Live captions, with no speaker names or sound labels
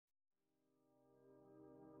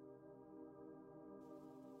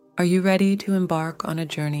Are you ready to embark on a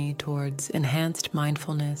journey towards enhanced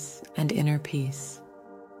mindfulness and inner peace?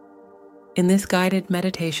 In this guided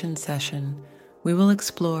meditation session, we will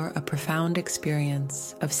explore a profound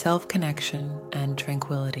experience of self-connection and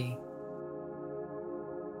tranquility.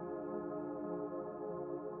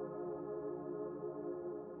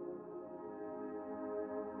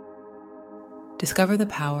 Discover the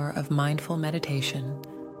power of mindful meditation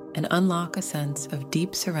and unlock a sense of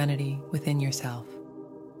deep serenity within yourself.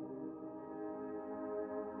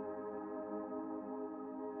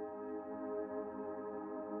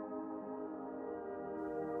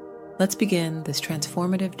 Let's begin this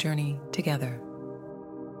transformative journey together.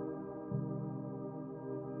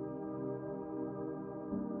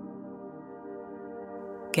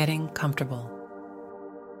 Getting comfortable.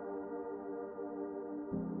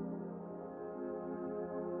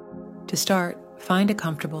 To start, find a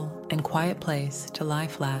comfortable and quiet place to lie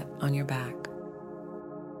flat on your back.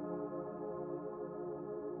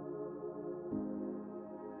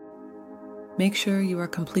 Make sure you are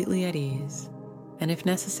completely at ease, and if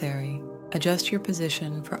necessary, adjust your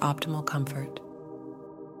position for optimal comfort.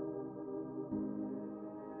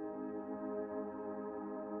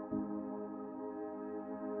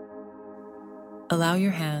 Allow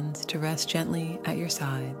your hands to rest gently at your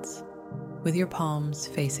sides, with your palms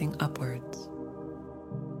facing upwards.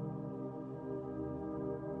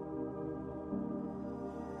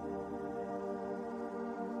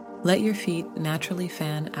 Let your feet naturally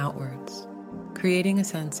fan outwards, creating a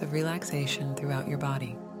sense of relaxation throughout your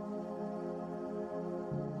body.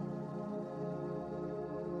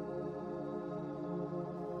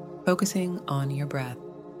 Focusing on your breath.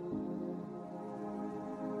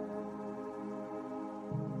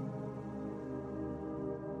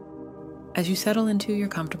 As you settle into your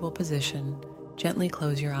comfortable position, gently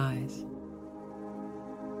close your eyes.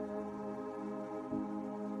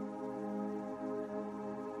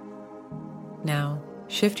 Now,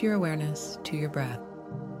 shift your awareness to your breath.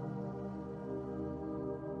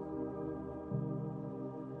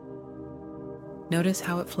 Notice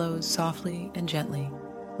how it flows softly and gently,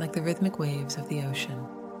 like the rhythmic waves of the ocean.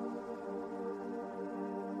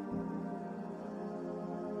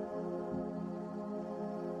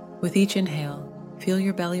 With each inhale, feel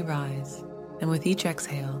your belly rise, and with each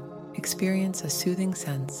exhale, experience a soothing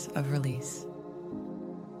sense of release.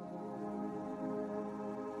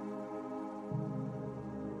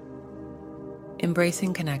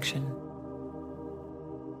 Embracing connection.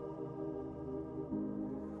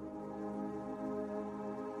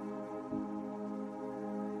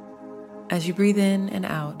 As you breathe in and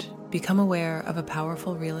out, become aware of a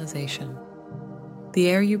powerful realization. The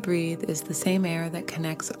air you breathe is the same air that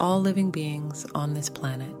connects all living beings on this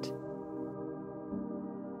planet.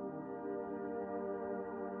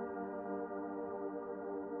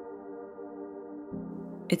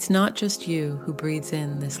 It's not just you who breathes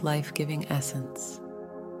in this life-giving essence.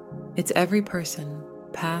 It's every person,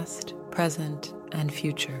 past, present, and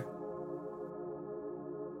future.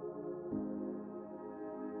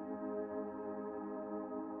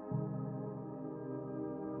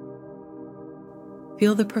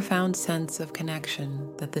 Feel the profound sense of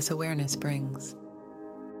connection that this awareness brings.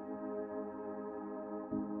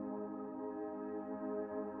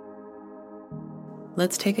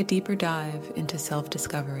 Let's take a deeper dive into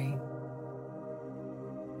self-discovery.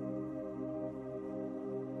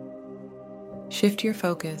 Shift your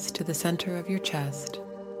focus to the center of your chest,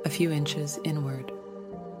 a few inches inward.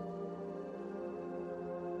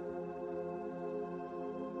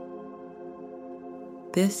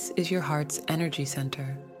 This is your heart's energy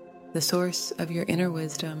center, the source of your inner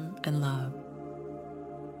wisdom and love.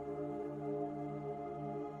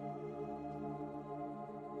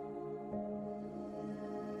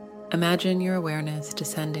 Imagine your awareness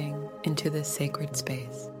descending into this sacred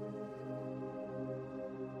space.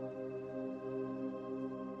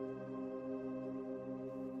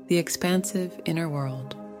 The expansive inner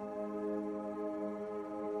world.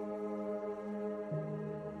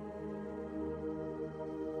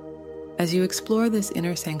 As you explore this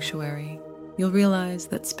inner sanctuary, you'll realize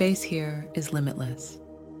that space here is limitless.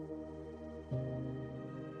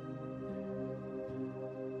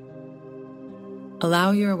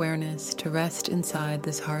 Allow your awareness to rest inside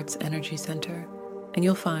this heart's energy center, and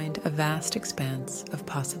you'll find a vast expanse of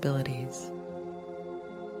possibilities.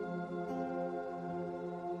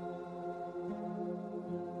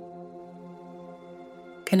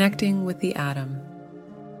 Connecting with the atom.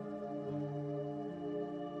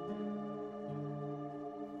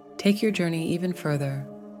 Take your journey even further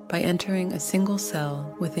by entering a single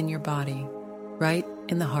cell within your body, right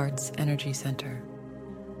in the heart's energy center.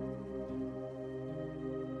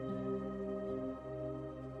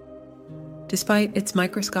 Despite its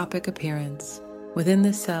microscopic appearance, within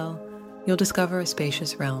this cell, you'll discover a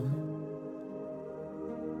spacious realm.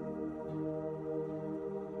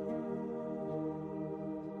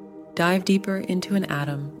 Dive deeper into an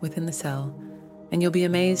atom within the cell, and you'll be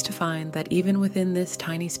amazed to find that even within this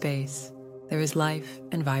tiny space, there is life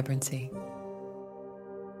and vibrancy.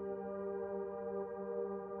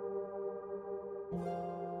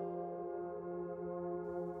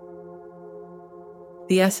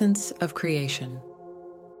 The essence of creation.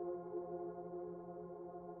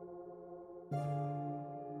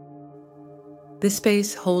 This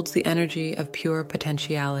space holds the energy of pure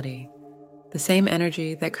potentiality, the same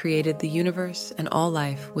energy that created the universe and all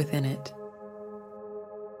life within it.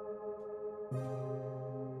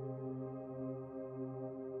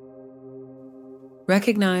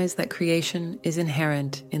 Recognize that creation is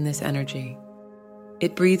inherent in this energy.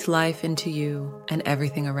 It breathes life into you and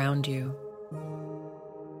everything around you.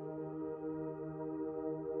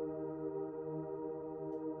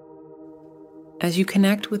 As you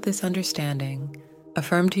connect with this understanding,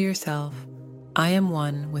 affirm to yourself, I am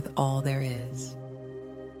one with all there is.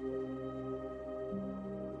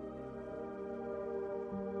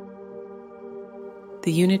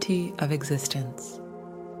 The unity of existence.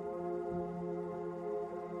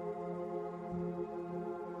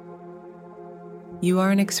 You are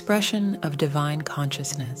an expression of divine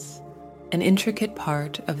consciousness, an intricate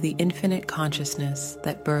part of the infinite consciousness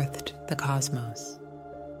that birthed the cosmos.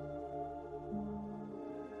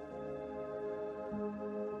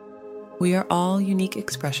 We are all unique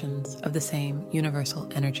expressions of the same universal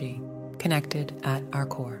energy, connected at our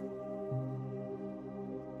core.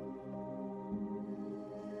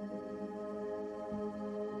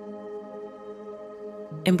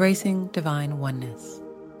 Embracing divine oneness.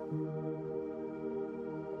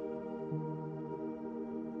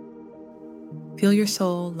 Feel your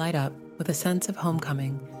soul light up with a sense of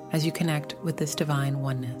homecoming as you connect with this divine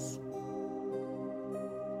oneness.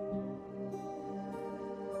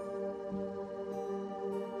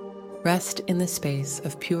 Rest in the space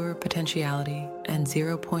of pure potentiality and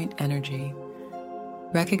zero-point energy,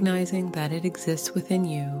 recognizing that it exists within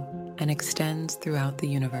you and extends throughout the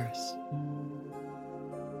universe.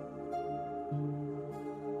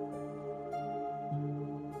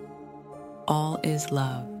 All is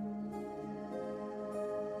love.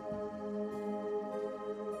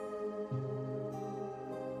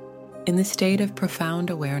 In the state of profound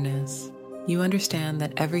awareness, you understand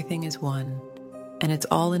that everything is one, and it's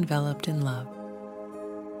all enveloped in love.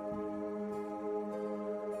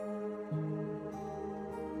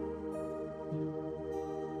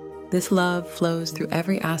 This love flows through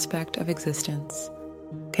every aspect of existence,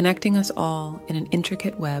 connecting us all in an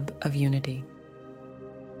intricate web of unity.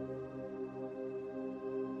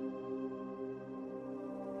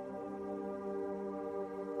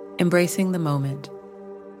 Embracing the moment.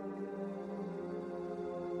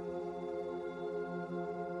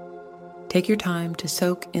 Take your time to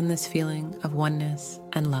soak in this feeling of oneness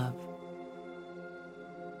and love.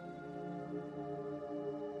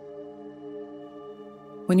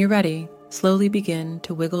 When you're ready, slowly begin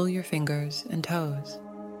to wiggle your fingers and toes.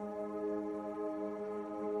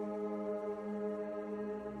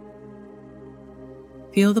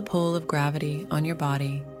 Feel the pull of gravity on your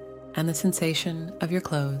body and the sensation of your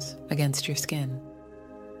clothes against your skin.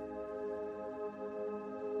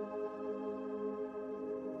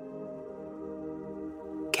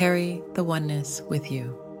 Carry the oneness with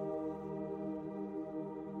you.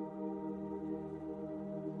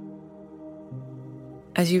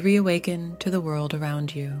 As you reawaken to the world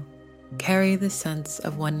around you, carry this sense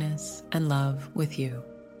of oneness and love with you.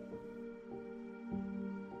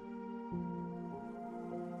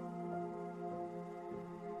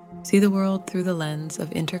 See the world through the lens of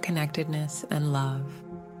interconnectedness and love,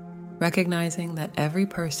 recognizing that every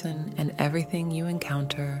person and everything you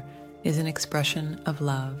encounter is an expression of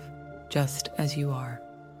love, just as you are.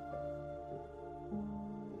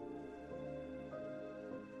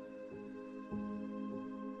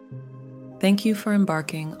 Thank you for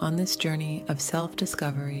embarking on this journey of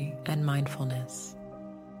self-discovery and mindfulness.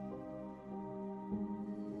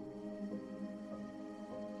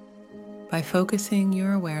 By focusing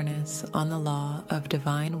your awareness on the law of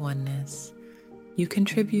divine oneness, you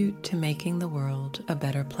contribute to making the world a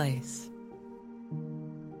better place.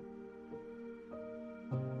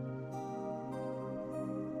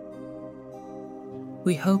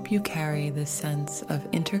 We hope you carry this sense of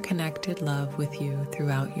interconnected love with you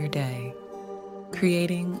throughout your day,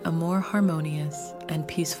 creating a more harmonious and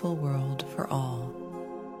peaceful world for all.